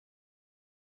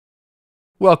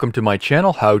Welcome to my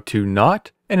channel, How to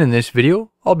Knot, and in this video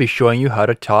I'll be showing you how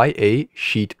to tie a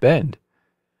sheet bend.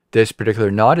 This particular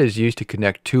knot is used to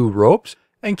connect two ropes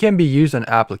and can be used on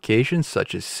applications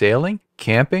such as sailing,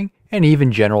 camping, and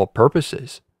even general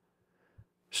purposes.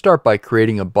 Start by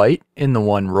creating a bight in the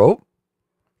one rope.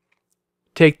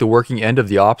 Take the working end of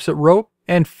the opposite rope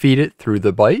and feed it through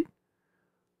the bight.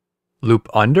 Loop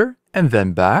under and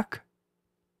then back.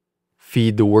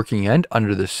 Feed the working end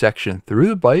under the section through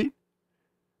the bight.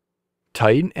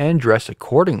 Tighten and dress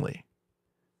accordingly.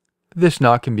 This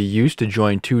knot can be used to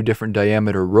join two different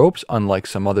diameter ropes, unlike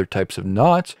some other types of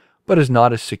knots, but is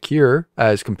not as secure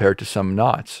as compared to some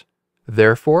knots.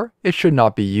 Therefore, it should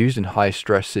not be used in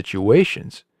high-stress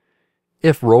situations.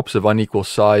 If ropes of unequal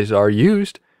size are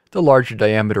used, the larger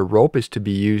diameter rope is to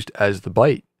be used as the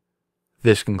bight.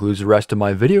 This concludes the rest of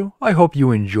my video. I hope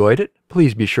you enjoyed it.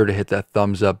 Please be sure to hit that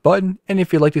thumbs up button, and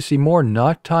if you'd like to see more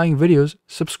knot tying videos,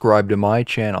 subscribe to my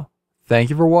channel. Thank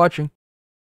you for watching.